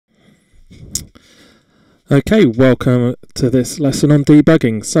Okay, welcome to this lesson on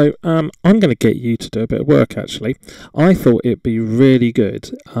debugging. So I'm going to get you to do a bit of work actually. I thought it'd be really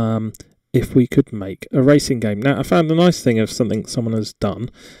good if we could make a racing game. Now I found a nice thing of something someone has done,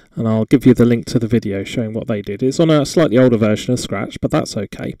 and I'll give you the link to the video showing what they did. It's on a slightly older version of Scratch, but that's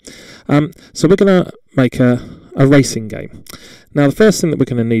okay. So we're going to make a racing game. Now the first thing that we're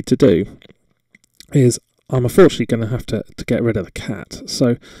going to need to do is I'm unfortunately going to have to get rid of the cat.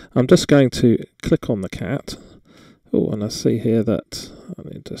 So I'm just going to click on the cat. Oh, and I see here that I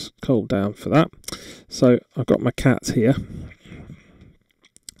need to scroll down for that. So I've got my cat here,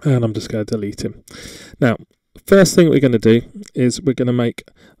 and I'm just going to delete him. Now, first thing we're going to do is we're going to make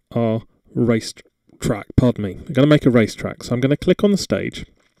our race track. Pardon me. We're going to make a race track. So I'm going to click on the stage,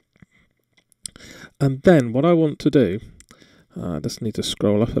 and then what I want to do, I just need to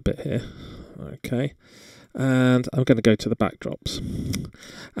scroll up a bit here. Okay. And I'm going to go to the backdrops,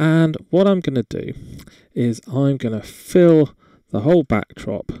 and what I'm going to do is I'm going to fill the whole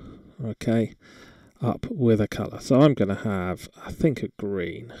backdrop, okay, up with a colour. So I'm going to have, I think, a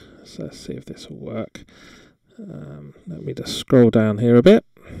green. So let's see if this will work. Let me just scroll down here a bit.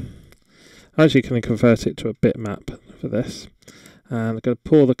 I actually can convert it to a bitmap for this, and I'm going to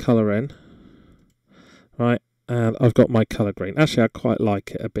pour the colour in, right, and I've got my colour green. Actually, I quite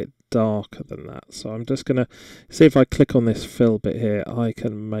like it a bit darker than that, so I'm just going to see if I click on this fill bit here, I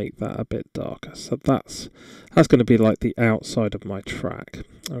can make that a bit darker. So that's going to be like the outside of my track.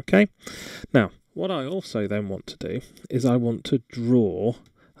 Okay, now what I also then want to do is I want to draw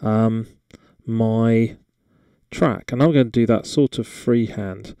my track, and I'm going to do that sort of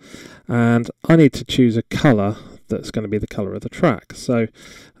freehand, and I need to choose a colour that's going to be the colour of the track. So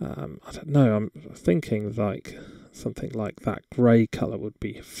I don't know, I'm thinking like something like that grey colour would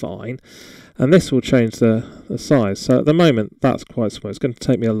be fine, and this will change the size. So at the moment that's quite small, it's going to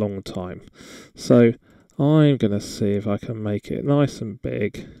take me a long time, so I'm going to see if I can make it nice and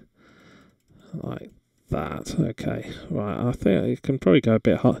big like that. Okay, right, I think you can probably go a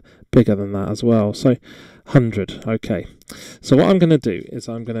bit bigger than that as well, so 100. Okay, so what I'm going to do is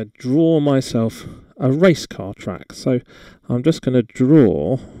I'm going to draw myself a race car track. So I'm just going to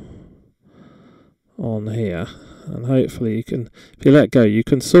draw on here, and hopefully you can, if you let go, you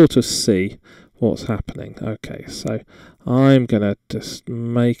can sort of see what's happening. Okay, so I'm going to just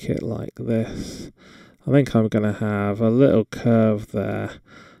make it like this. I think I'm going to have a little curve there,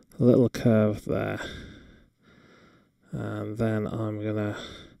 a little curve there, and then I'm going to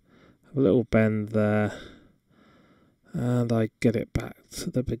have a little bend there, and I get it back to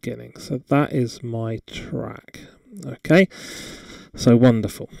the beginning. So that is my track. Okay, so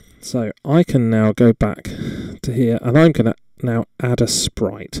wonderful. So I can now go back to here, and I'm going to now add a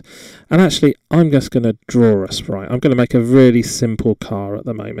sprite. And actually, I'm just going to draw a sprite. I'm going to make a really simple car at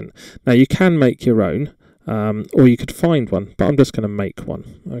the moment. Now, you can make your own, or you could find one, but I'm just going to make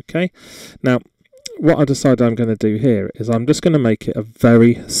one. Okay. Now, what I decided I'm going to do here is I'm just going to make it a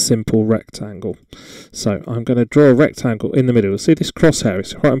very simple rectangle. So I'm going to draw a rectangle in the middle. See this crosshair?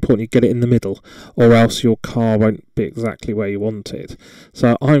 It's quite important you get it in the middle, or else your car won't be exactly where you want it.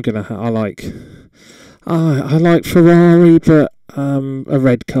 So I'm going to I like Ferrari, but a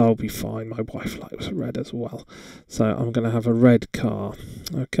red car will be fine. My wife likes red as well, so I'm going to have a red car.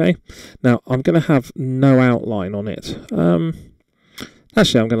 Okay. Now I'm going to have no outline on it.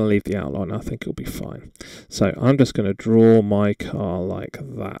 Actually, I'm going to leave the outline. I think it'll be fine. So I'm just going to draw my car like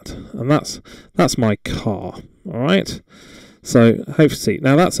that, and that's my car. All right. So hopefully,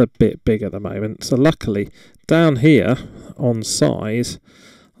 now that's a bit big at the moment. So luckily, down here on size,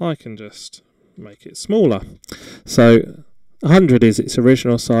 I can just make it smaller. So 100 is its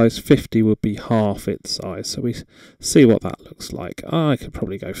original size. 50 would be half its size. So we see what that looks like. I could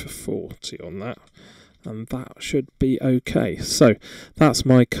probably go for 40 on that, and that should be okay. So that's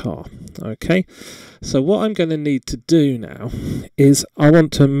my car. Okay, so what I'm going to need to do now is I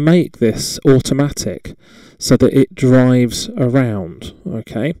want to make this automatic so that it drives around.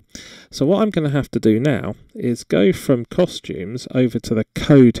 Okay, so what I'm going to have to do now is go from costumes over to the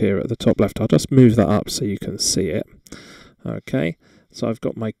code here at the top left. I'll just move that up so you can see it. Okay, so I've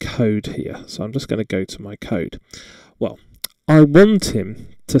got my code here, so I'm just going to go to my code. Well, I want him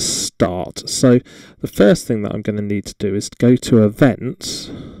to start, so the first thing that I'm going to need to do is go to events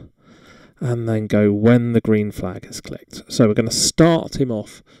and then go when the green flag is clicked. So we're going to start him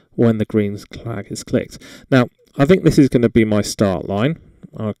off when the green flag is clicked. Now I think this is going to be my start line.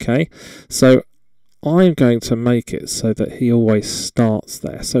 Okay, so I'm going to make it so that he always starts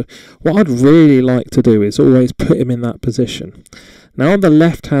there. So what I'd really like to do is always put him in that position. Now on the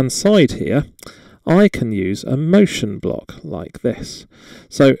left hand side here, I can use a motion block like this.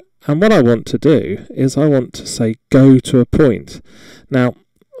 So And what I want to do is I want to say go to a point. Now,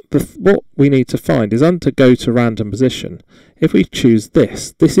 what we need to find is under go to random position. If we choose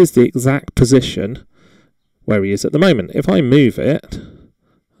this is the exact position where he is at the moment. If I move it,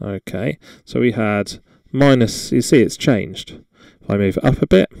 okay, so we had minus, you see it's changed. If I move it up a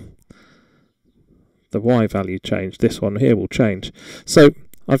bit, the Y value changed. This one here will change. So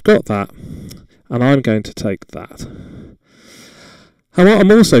I've got that, and I'm going to take that. And what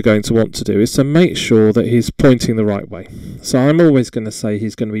I'm also going to want to do is to make sure that he's pointing the right way. So I'm always going to say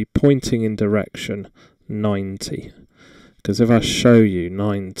he's going to be pointing in direction 90. Because if I show you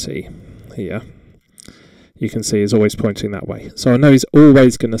 90 here, you can see he's always pointing that way. So I know he's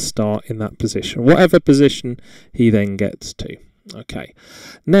always going to start in that position, whatever position he then gets to. Okay,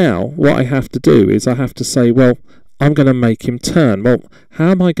 now what I have to do is I have to say, well, I'm going to make him turn. Well,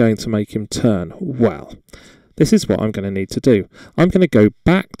 how am I going to make him turn? Well, this is what I'm going to need to do. I'm going to go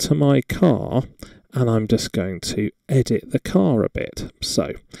back to my car and I'm just going to edit the car a bit.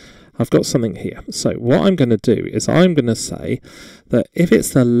 So I've got something here. So what I'm going to do is I'm going to say that if it's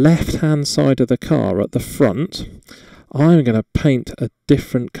the left-hand side of the car at the front, I'm going to paint a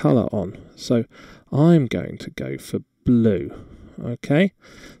different colour on. So I'm going to go for blue. Okay,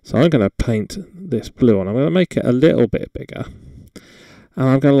 so I'm going to paint this blue on. I'm going to make it a little bit bigger. And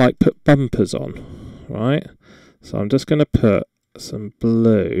I'm going to like put bumpers on, right? So I'm just going to put some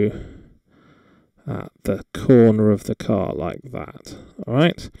blue at the corner of the car like that. All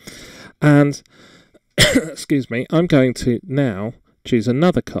right, and excuse me, I'm going to now choose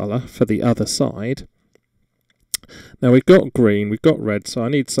another colour for the other side. Now we've got green, we've got red, so I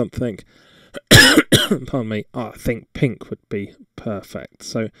need something pardon me, I think pink would be perfect.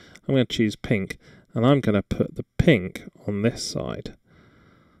 So I'm going to choose pink, and I'm going to put the pink on this side.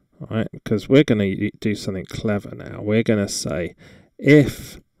 All right, because we're going to do something clever now. We're going to say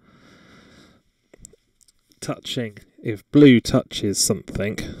if blue touches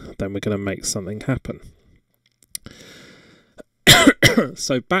something, then we're going to make something happen.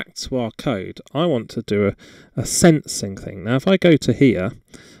 So back to our code, I want to do a sensing thing. Now if I go to here,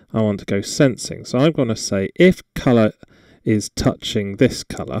 I want to go sensing. So I'm going to say if colour is touching this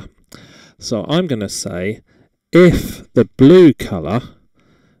colour, so I'm going to say if the blue colour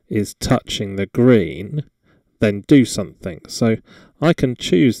is touching the green, then do something. So I can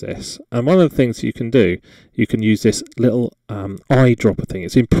choose this, and one of the things you can do, you can use this little eyedropper thing.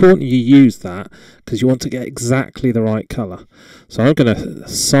 It's important you use that because you want to get exactly the right colour. So I'm going to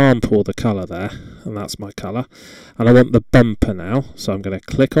sample the colour there, and that's my colour, and I want the bumper now, so I'm going to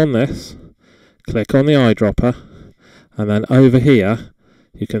click on this, click on the eyedropper, and then over here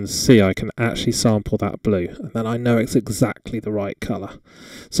you can see I can actually sample that blue, and then I know it's exactly the right colour.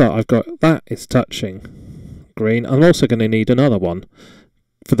 So I've got that is touching green. I'm also going to need another one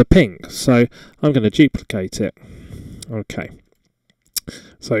for the pink, so I'm going to duplicate it. Okay,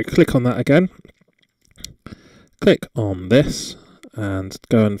 so click on that again, click on this, and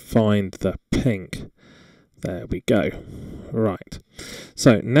go and find the pink. There we go. Right,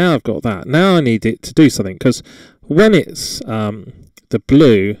 so now I've got that. Now I need it to do something, because when it's the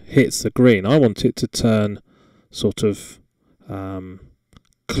blue hits the green, I want it to turn sort of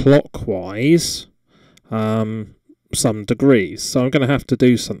clockwise some degrees. So I'm going to have to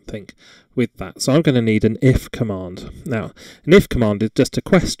do something with that. So I'm going to need an if command. Now, an if command is just a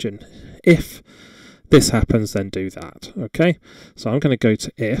question. If this happens, then do that. Okay, so I'm going to go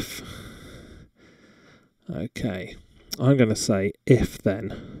to if. Okay, I'm going to say if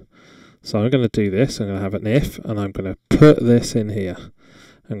then. So I'm going to do this, I'm going to have an if, and I'm going to put this in here.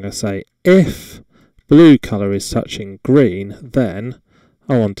 I'm going to say if blue colour is touching green, then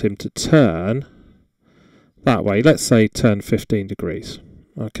I want him to turn that way. Let's say turn 15 degrees.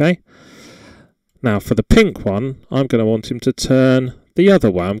 Okay. Now for the pink one, I'm going to want him to turn the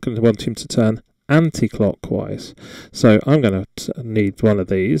other way. I'm going to want him to turn anti-clockwise. So I'm going to need one of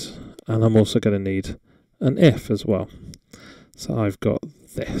these, and I'm also going to need an if as well. So I've got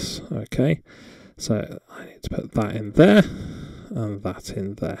this. Okay, so I need to put that in there and that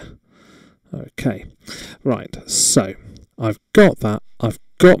in there. Okay, right, so I've got that, I've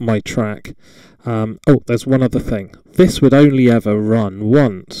got my track. Oh, there's one other thing. This would only ever run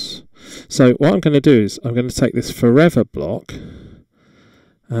once. So what I'm going to do is I'm going to take this forever block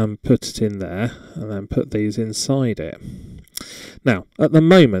and put it in there, and then put these inside it. Now, at the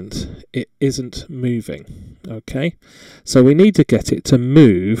moment, it isn't moving, okay? So we need to get it to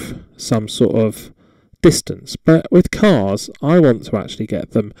move some sort of distance. But with cars, I want to actually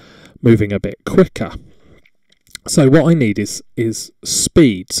get them moving a bit quicker. So what I need is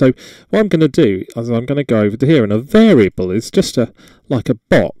speed. So what I'm going to do is I'm going to go over to here, and a variable is just like a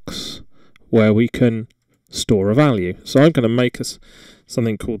box where we can store a value. So I'm going to make us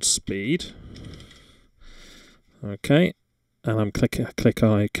something called speed. Okay, and I'm click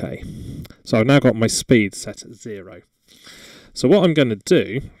OK. So I've now got my speed set at 0. So what I'm going to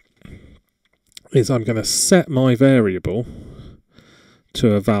do is I'm going to set my variable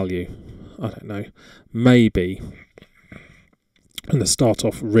to a value. I don't know, maybe I'm going to start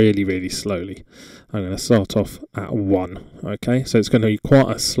off really slowly. I'm going to start off at 1. Okay, so it's going to be quite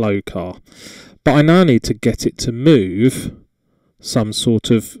a slow car. But I now need to get it to move some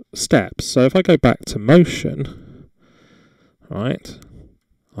sort of steps. So if I go back to motion, right,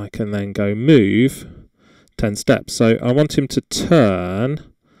 I can then go move 10 steps. So I want him to turn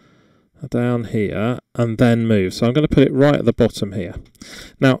down here and then move. So I'm going to put it right at the bottom here.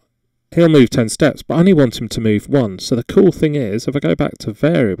 Now, he'll move 10 steps, but I only want him to move 1. So the cool thing is, if I go back to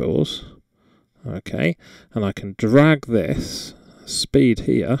variables, okay, and I can drag this speed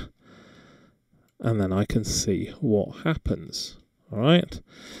here, and then I can see what happens. All right,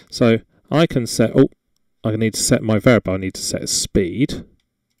 so I can set, I need to set my variable, I need to set speed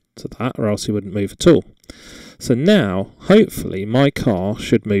to that, or else he wouldn't move at all. So now, hopefully, my car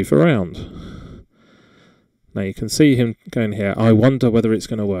should move around. Now you can see him going here. I wonder whether it's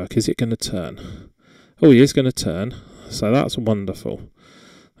going to work. Is it going to turn? Oh, he is going to turn. So that's wonderful.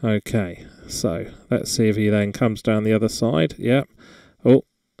 Okay, so let's see if he then comes down the other side. Yep. Oh,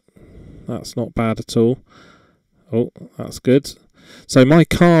 that's not bad at all. Oh, that's good. So my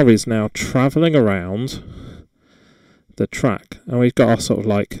car is now travelling around the track, and we've got our sort of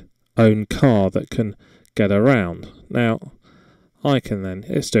like own car that can get around. Now, I can then,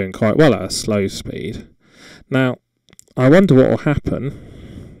 it's doing quite well at a slow speed. Now, I wonder what will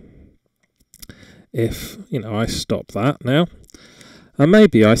happen if, I stop that now. And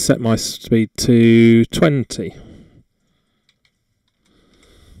maybe I set my speed to 20.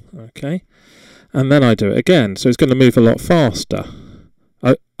 Okay. And then I do it again. So it's going to move a lot faster.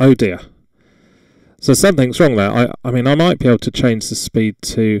 Oh dear. So something's wrong there. I mean, I might be able to change the speed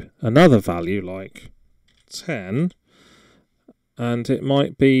to another value, like 10. And it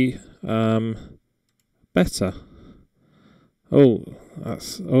might be better.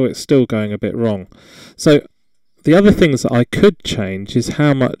 It's still going a bit wrong. So the other things that I could change is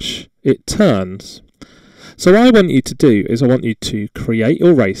how much it turns. So what I want you to do is I want you to create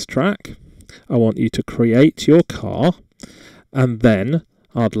your racetrack. I want you to create your car, and then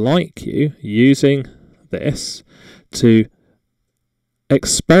I'd like you, using this, to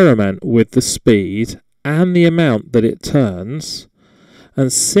experiment with the speed and the amount that it turns,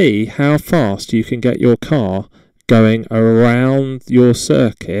 and see how fast you can get your car going around your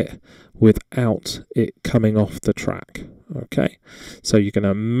circuit without it coming off the track. Okay, so you're going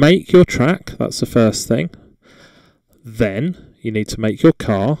to make your track, that's the first thing. Then you need to make your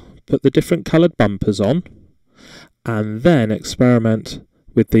car, put the different coloured bumpers on, and then experiment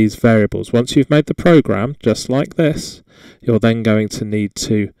with these variables. Once you've made the program, just like this, you're then going to need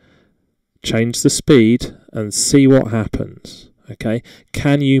to change the speed and see what happens. Okay,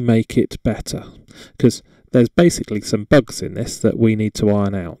 can you make it better? Because there's basically some bugs in this that we need to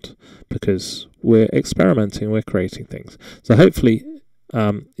iron out, because we're experimenting, we're creating things. So hopefully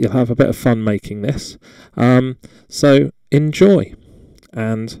you'll have a bit of fun making this. So enjoy,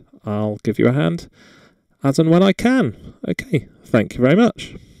 and I'll give you a hand as and when I can. Okay, thank you very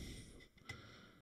much.